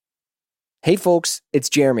Hey folks, it's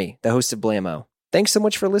Jeremy, the host of Blammo. Thanks so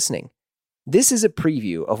much for listening. This is a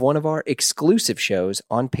preview of one of our exclusive shows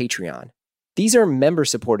on Patreon. These are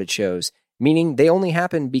member-supported shows, meaning they only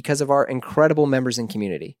happen because of our incredible members and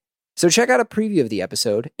community. So check out a preview of the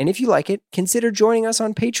episode, and if you like it, consider joining us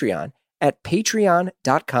on Patreon at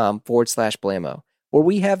patreon.com/Blammo, where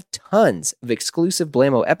we have tons of exclusive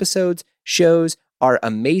Blammo episodes, shows, our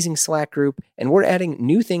amazing Slack group, and we're adding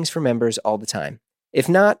new things for members all the time. If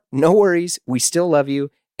not, no worries, we still love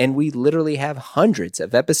you, and we literally have hundreds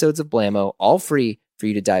of episodes of Blammo all free for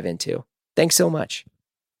you to dive into. Thanks so much.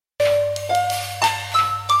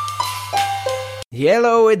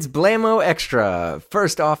 Hello, it's Blammo Extra.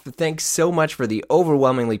 First off, thanks so much for the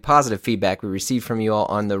overwhelmingly positive feedback we received from you all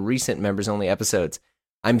on the recent members-only episodes.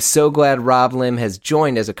 I'm so glad Rob Lim has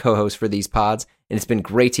joined as a co-host for these pods, and it's been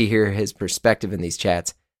great to hear his perspective in these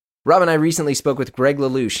chats. Rob and I recently spoke with Greg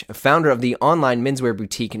Lelouch, founder of the online menswear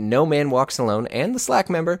boutique No Man Walks Alone and the Slack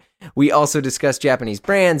member. We also discussed Japanese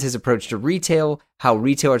brands, his approach to retail, how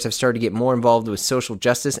retailers have started to get more involved with social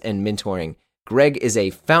justice and mentoring. Greg is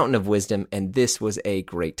a fountain of wisdom, and this was a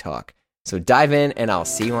great talk. So dive in, and I'll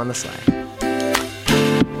see you on the Slack.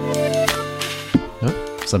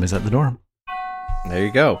 Oh, somebody's at the door. There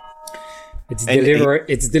you go.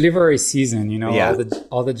 It's delivery season, Yeah.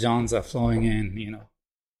 all the Johns are flowing in,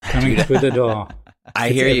 coming through the door. I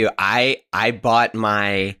hear you. I bought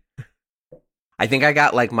I think I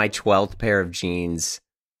got like my 12th pair of jeans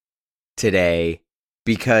today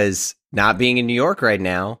because not being in New York right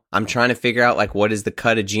now, I'm trying to figure out like what is the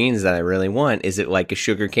cut of jeans that I really want. Is it like a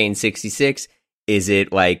Sugarcane 66? Is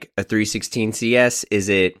it like a 316 CS? Is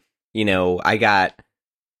it, I got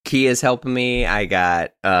Kia's helping me. I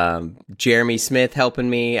got Jeremy Smith helping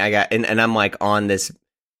me. I got and I'm like on this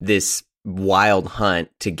wild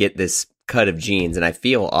hunt to get this cut of jeans, and I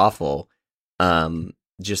feel awful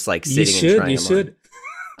just like sitting and trying them on.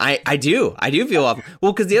 I do feel awful.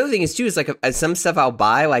 Well, because the other thing is too is like some stuff I'll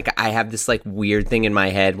buy, like I have this like weird thing in my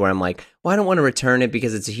head where I'm like, well, I don't want to return it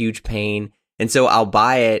because it's a huge pain, and so I'll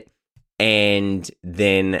buy it and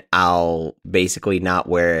then I'll basically not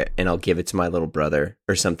wear it and I'll give it to my little brother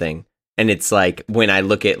or something. And it's like when I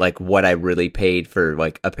look at like what I really paid for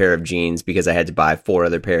like a pair of jeans because I had to buy 4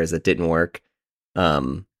 other pairs that didn't work.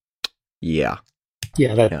 Yeah,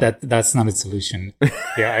 that's not a solution.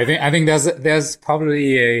 Yeah, I think there's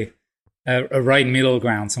probably a right middle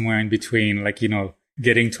ground somewhere in between, like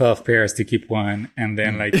getting 12 pairs to keep one, and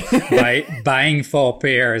then like buying 4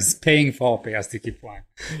 pairs, paying 4 pairs to keep one.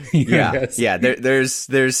 Yeah.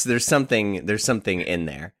 There's something in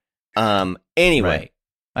there. Anyway. Right.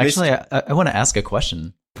 Actually, I want to ask a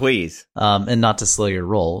question. Please. And not to slow your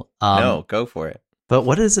roll. No, go for it. But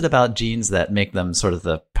what is it about jeans that make them sort of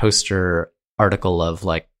the poster article of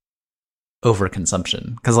like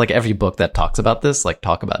overconsumption? Because like every book that talks about this, like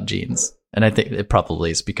talk about jeans. And I think it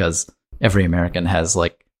probably is because every American has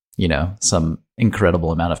like, some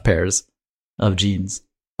incredible amount of pairs of jeans.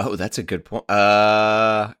 Oh, that's a good point.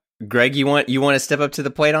 Greg, you want to step up to the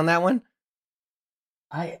plate on that one?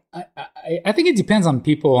 I think it depends on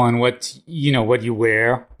people on what you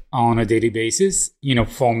wear on a daily basis.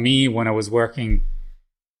 For me, when I was working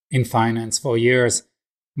in finance for years,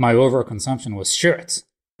 my overconsumption was shirts.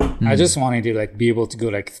 Mm. I just wanted to like be able to go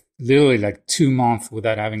like literally like 2 months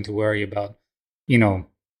without having to worry about,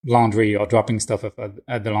 laundry or dropping stuff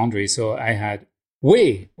at the laundry. So I had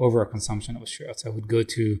way overconsumption of shirts. I would go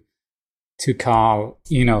to Carl,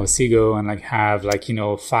 Seago, and like have like,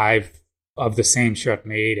 5 of the same shirt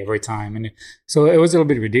made every time. And so it was a little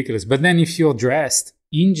bit ridiculous. But then if you're dressed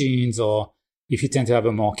in jeans, or if you tend to have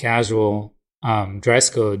a more casual dress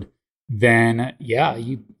code, then yeah,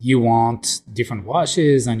 you want different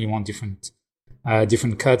washes and you want different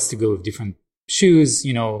cuts to go with different shoes.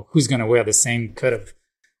 Who's going to wear the same cut of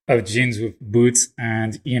jeans with boots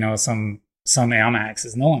and, some Air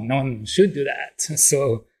Maxes? No one should do that.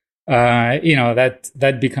 So,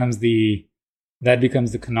 that becomes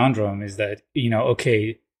the conundrum, is that,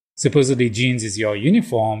 okay, supposedly jeans is your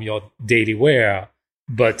uniform, your daily wear,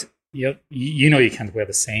 but you can't wear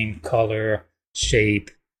the same color, shape,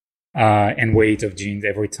 and weight of jeans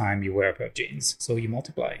every time you wear a pair of jeans. So you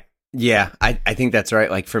multiply. Yeah, I think that's right.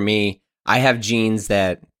 Like for me, I have jeans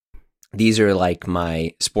that these are like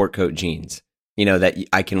my sport coat jeans, that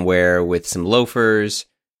I can wear with some loafers,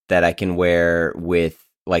 that I can wear with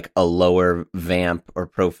like a lower vamp or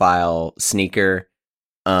profile sneaker.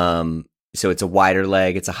 So it's a wider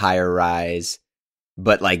leg, it's a higher rise,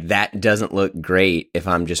 but like that doesn't look great if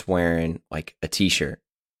I'm just wearing like a t-shirt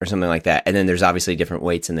or something like that. And then there's obviously different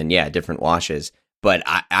weights and then different washes. But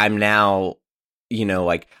I'm now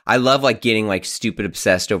like I love like getting like stupid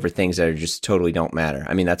obsessed over things that are just totally don't matter.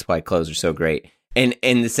 I mean, that's why clothes are so great. And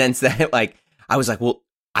in the sense that like, I was like, well,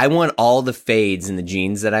 I want all the fades in the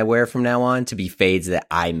jeans that I wear from now on to be fades that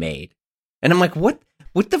I made. And I'm like, what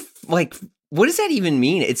does that even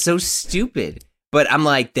mean? It's so stupid. But I'm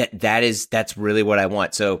like, that's really what I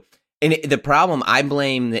want. So, and the problem, I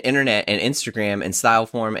blame the internet and Instagram and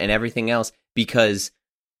Styleform and everything else because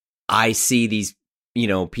I see these,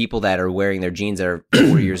 people that are wearing their jeans that are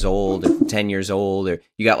 4 years old or 10 years old, or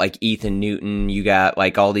you got like Ethan Newton, you got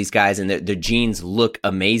like all these guys and their jeans look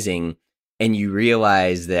amazing. And you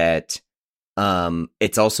realize that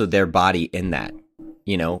it's also their body in that,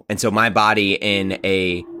 And so my body in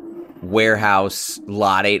a warehouse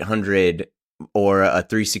lot 800 or a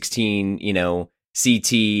 316,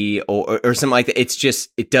 CT or something like that. It's just,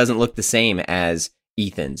 it doesn't look the same as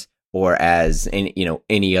Ethan's or as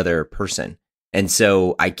any other person. And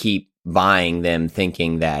so I keep buying them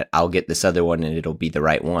thinking that I'll get this other one and it'll be the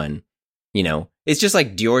right one. It's just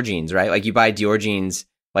like Dior jeans, right? Like you buy Dior jeans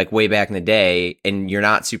like way back in the day and you're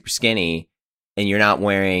not super skinny and you're not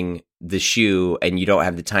wearing the shoe and you don't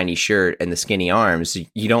have the tiny shirt and the skinny arms.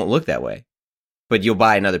 You don't look that way, but you'll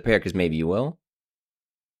buy another pair because maybe you will.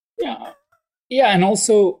 Yeah. Yeah. And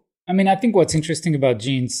also, I mean, I think what's interesting about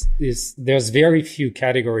jeans is there's very few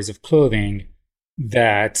categories of clothing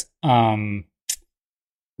that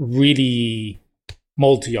really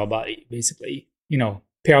mold to your body, basically.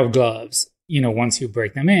 Pair of gloves, once you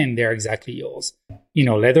break them in, they're exactly yours.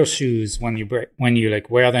 Leather shoes, when you like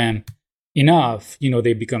wear them enough,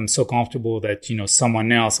 they become so comfortable that,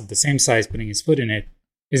 someone else of the same size putting his foot in it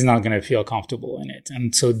is not going to feel comfortable in it.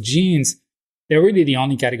 And so jeans, they're really the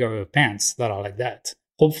only category of pants that are like that.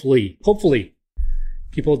 Hopefully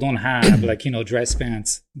people don't have like, dress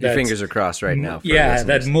pants. Your fingers are crossed right now. Yeah,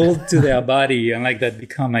 that mold to their body and like that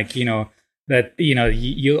become like, that,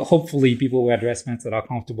 you hopefully people wear dress pants that are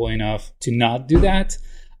comfortable enough to not do that.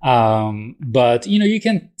 But, you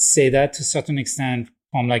can say that to a certain extent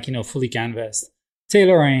from like, fully canvas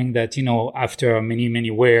tailoring that, after many,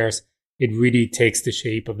 many wears, it really takes the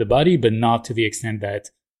shape of the body, but not to the extent that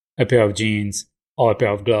a pair of jeans or a pair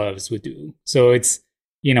of gloves would do. So it's,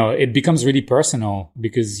 it becomes really personal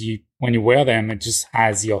because when you wear them, it just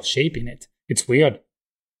has your shape in it. It's weird.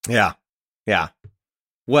 Yeah. Yeah.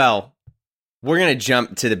 Well, we're going to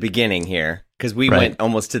jump to the beginning here because we went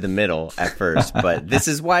almost to the middle at first, but this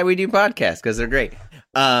is why we do podcasts because they're great.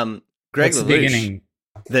 Greg LaLoosh,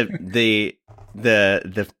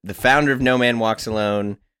 the founder of No Man Walks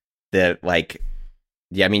Alone, you're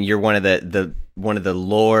one of the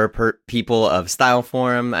lore people of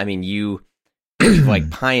Styleform. I mean, you've like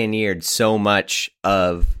pioneered so much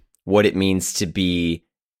of what it means to be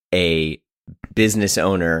a business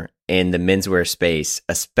owner in the menswear space,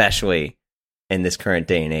 especially in this current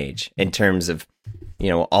day and age, in terms of,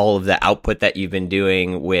 all of the output that you've been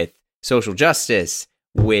doing with social justice,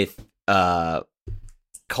 with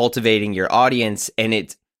cultivating your audience. And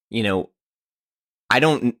it's, there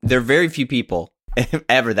are very few people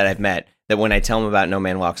ever that I've met that when I tell them about No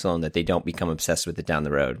Man Walks Alone, that they don't become obsessed with it down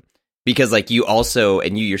the road. Because like you also,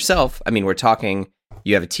 and you yourself, I mean, we're talking,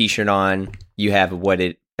 you have a t-shirt on, you have what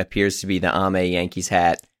it appears to be the Ame Yankees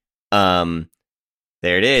hat. There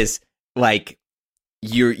it is. Like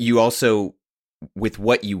you also, with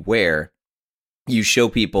what you wear, you show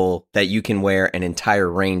people that you can wear an entire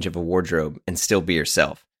range of a wardrobe and still be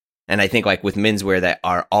yourself. And I think like with menswear that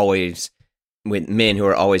are always, with men who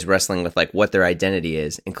are always wrestling with like what their identity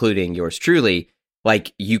is, including yours truly,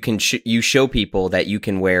 like you can you show people that you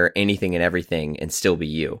can wear anything and everything and still be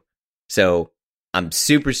you. So I'm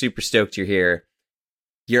super, super stoked you're here.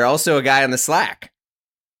 You're also a guy on the Slack,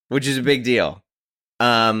 which is a big deal.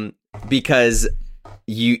 Because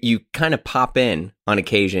you kind of pop in on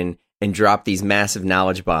occasion and drop these massive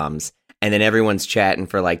knowledge bombs, and then everyone's chatting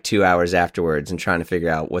for like 2 hours afterwards and trying to figure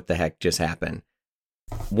out what the heck just happened.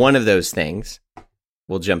 One of those things,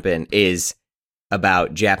 we'll jump in, is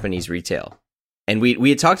about Japanese retail. And we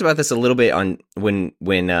had talked about this a little bit on when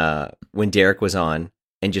Derek was on,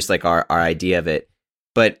 and just like our idea of it.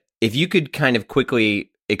 But if you could kind of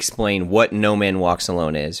quickly explain what No Man Walks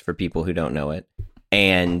Alone is for people who don't know it,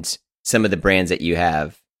 and some of the brands that you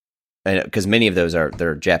have, because many of those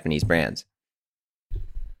they're Japanese brands.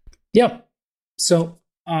 Yep. So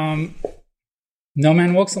No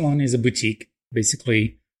Man Walks Alone is a boutique,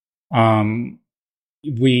 basically.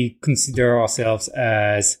 We consider ourselves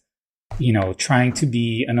as, trying to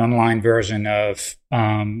be an online version of,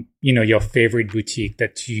 your favorite boutique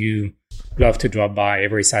that you love to drop by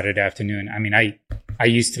every Saturday afternoon. I mean, I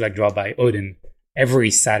used to like drop by Odin every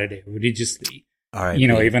Saturday religiously. All right.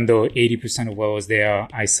 Even though 80% of what was there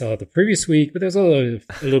I saw the previous week, but there's a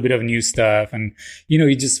little bit of new stuff, and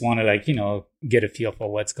you just want to get a feel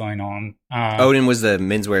for what's going on. Odin was the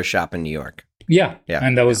menswear shop in New York. Yeah,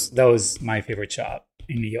 and that was my favorite shop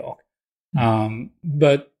in New York.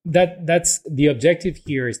 But that's the objective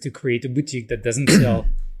here, is to create a boutique that doesn't sell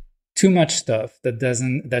too much stuff,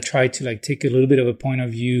 that try to take a little bit of a point of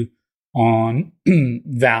view on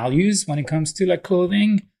values when it comes to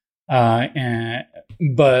clothing.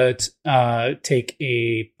 But take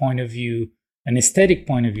a point of view, an aesthetic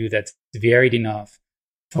point of view that's varied enough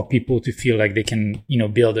for people to feel like they can,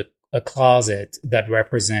 build a closet that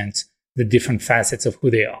represents the different facets of who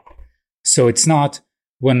they are. So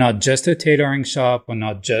we're not just a tailoring shop. We're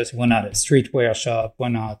not a streetwear shop. We're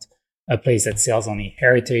not a place that sells only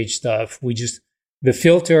heritage stuff. The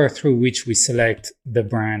filter through which we select the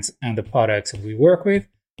brands and the products that we work with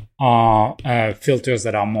are filters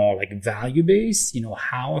that are more value-based,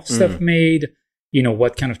 how stuff made,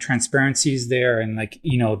 what kind of transparency is there, and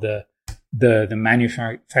the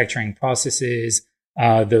manufacturing processes,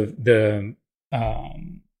 the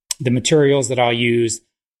materials that are used,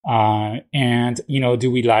 and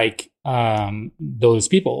do we like those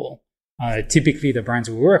people? Typically the brands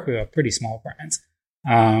we work with are pretty small brands,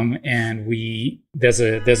 and there's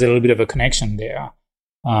a little bit of a connection there.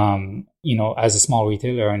 As a small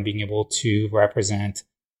retailer, and being able to represent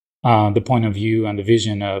the point of view and the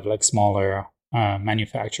vision of smaller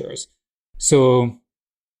manufacturers. So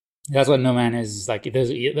that's what Nomad is like.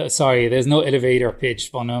 There's no elevator pitch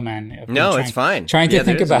for Nomad. No, it's fine. Trying to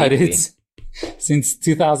think about it since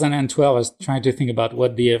 2012. I was trying to think about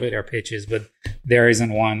what the elevator pitch is, but there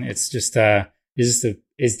isn't one. It's just our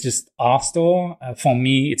store. For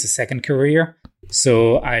me, it's a second career.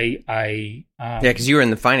 So because you were in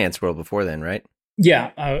the finance world before then, right?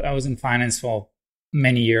 Yeah, I was in finance for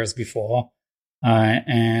many years before,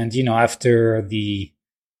 and after the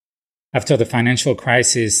financial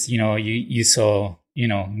crisis, you saw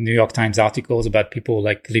New York Times articles about people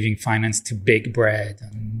leaving finance to bake bread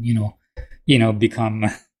and become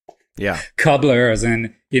cobblers,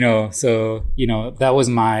 and so that was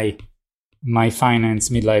my finance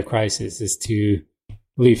midlife crisis, is to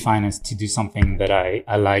leave finance to do something that I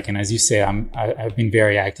like. And as you say, I've been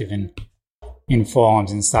very active in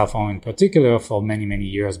forums, in Styleforum in particular, for many, many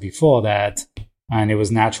years before that. And it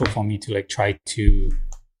was natural for me to try to,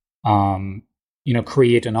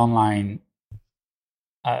 create an online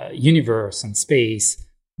universe and space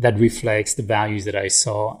that reflects the values that I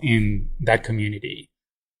saw in that community.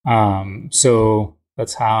 So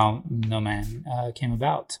that's how Nomad came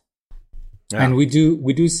about. Yeah. And we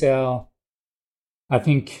do sell, I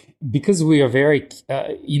think, because we are very,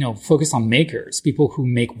 focused on makers, people who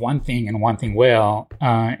make one thing and one thing well,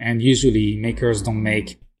 and usually makers don't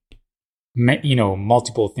make,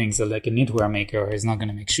 multiple things. So like a knitwear maker is not going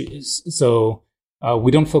to make shoes. So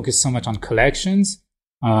we don't focus so much on collections.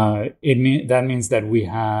 That means that we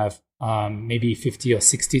have maybe 50 or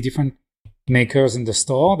 60 different makers in the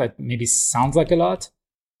store. That maybe sounds like a lot,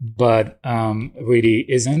 but really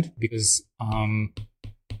isn't, because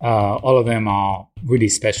all of them are really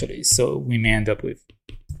specialties. So we may end up with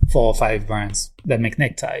 4 or 5 brands that make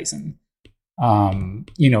neckties, and 3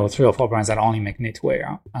 or 4 brands that only make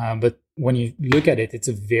knitwear. But when you look at it, it's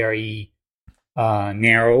a very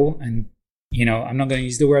narrow, and I'm not going to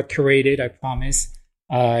use the word curated, I promise.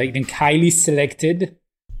 I think highly selected,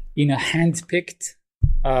 handpicked.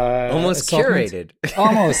 Almost curated.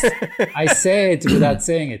 Almost. I say it without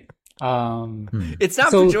saying it. It's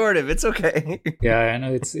not pejorative. It's okay. Yeah, I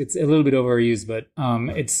know it's a little bit overused, but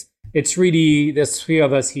it's really, there's 3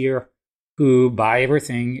 of us here who buy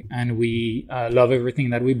everything, and we love everything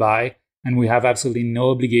that we buy, and we have absolutely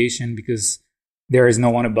no obligation, because there is no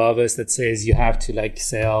one above us that says you have to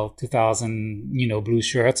sell 2,000 blue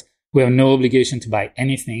shirts. We have no obligation to buy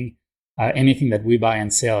anything. Anything that we buy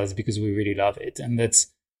and sell is because we really love it, and that's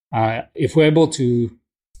if we're able to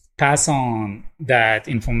pass on that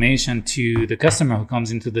information to the customer who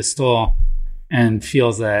comes into the store and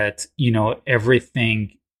feels that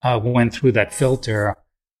everything went through that filter,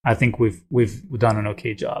 I think we've done an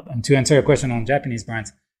okay job. And to answer your question on Japanese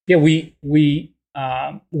brands, yeah, we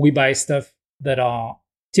buy stuff that are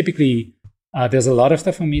typically there's a lot of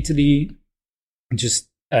stuff from Italy, just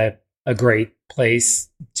a great place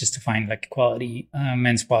just to find quality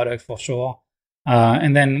men's product for sure.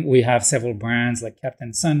 And then we have several brands like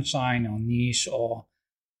Captain Sunshine or Niche or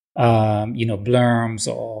Blurms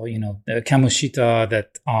or Kamoshita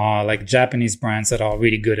that are Japanese brands that are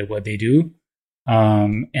really good at what they do.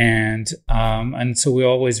 And so we're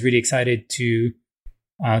always really excited to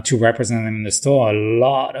to represent them in the store. A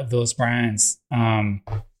lot of those brands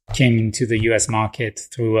came into the US market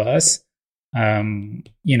through us.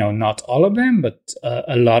 Not all of them, but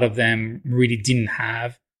a lot of them really didn't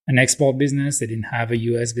have an export business. They didn't have a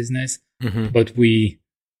US business, but we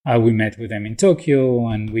met with them in Tokyo,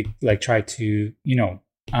 and we tried to,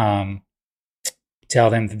 tell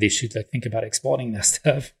them that they should think about exporting their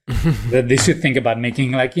stuff, that they should think about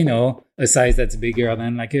making a size that's bigger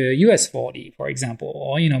than a US 40, for example,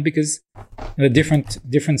 or, because the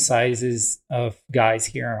different sizes of guys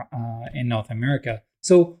here in North America.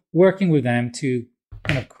 So working with them to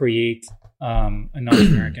kind of create a North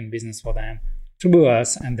American business for them through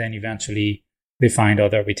us, and then eventually they find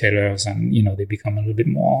other retailers, and they become a little bit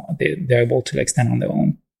more. They're able to stand on their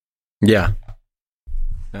own. Yeah.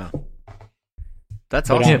 That's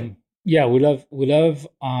awesome. We love.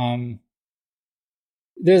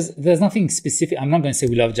 There's nothing specific. I'm not going to say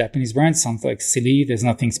we love Japanese brands. Sounds silly. There's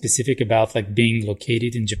nothing specific about being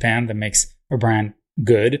located in Japan that makes a brand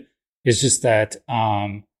good. It's just that,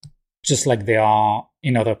 just like they are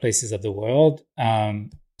in other places of the world,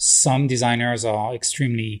 some designers are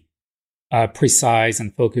extremely precise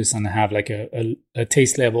and focused and have a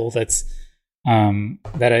taste level that's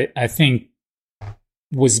that I think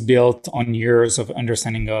was built on years of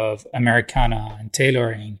understanding of Americana and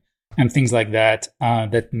tailoring and things like that,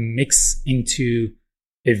 that mix into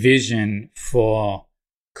a vision for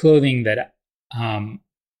clothing that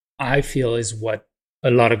I feel is what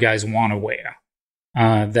a lot of guys want to wear.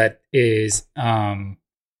 That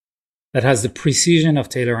has the precision of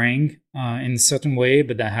tailoring in a certain way,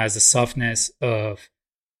 but that has the softness of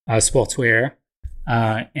sportswear.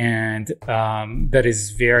 And that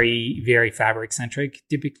is very, very fabric centric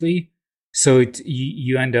typically. So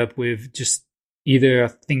you end up with just either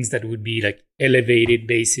things that would be elevated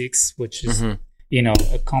basics, which is a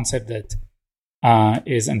concept that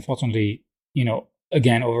is unfortunately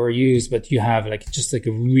again overused. But you have just a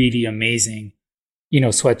really amazing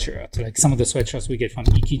sweatshirt. Some of the sweatshirts we get from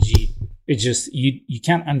Ikiji, it's just you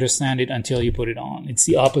can't understand it until you put it on. It's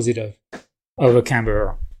the opposite of a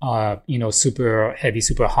camber. Super heavy,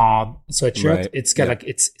 super hard sweatshirt. Right. It's got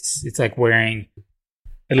it's like wearing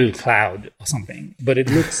a little cloud or something. But it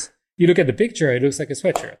looks, you look at the picture, it looks like a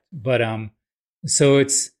sweatshirt. But so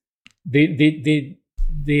it's they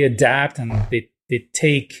adapt, and they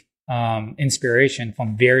take inspiration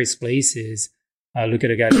from various places. Look at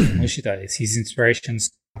a guy like Mushita. His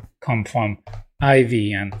inspirations come from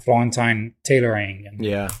Ivy and Florentine tailoring, and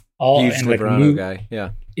huge Liverano guy.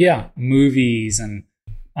 Movies and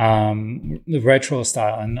the retro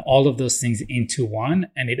style, and all of those things into one,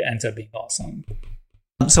 and it ends up being awesome.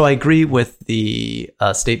 So I agree with the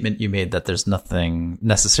statement you made that there's nothing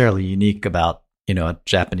necessarily unique about a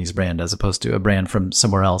Japanese brand as opposed to a brand from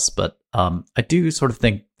somewhere else. But I do sort of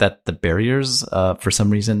think that the barriers for some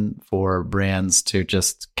reason for brands to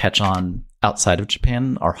just catch on outside of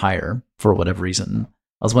Japan are higher for whatever reason.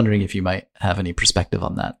 I was wondering if you might have any perspective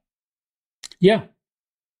on that. Yeah.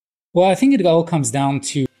 Well, I think it all comes down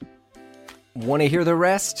to... Want to hear the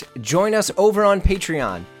rest? Join us over on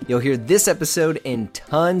Patreon. You'll hear this episode and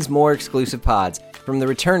tons more exclusive pods. From the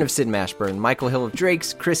return of Sid Mashburn, Michael Hill of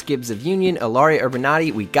Drake's, Chris Gibbs of Union, Ilaria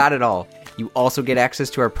Urbanati, we got it all. You also get access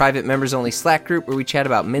to our private members-only Slack group where we chat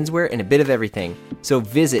about menswear and a bit of everything. So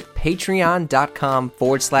visit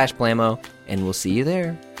patreon.com/Blamo, and we'll see you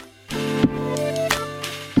there.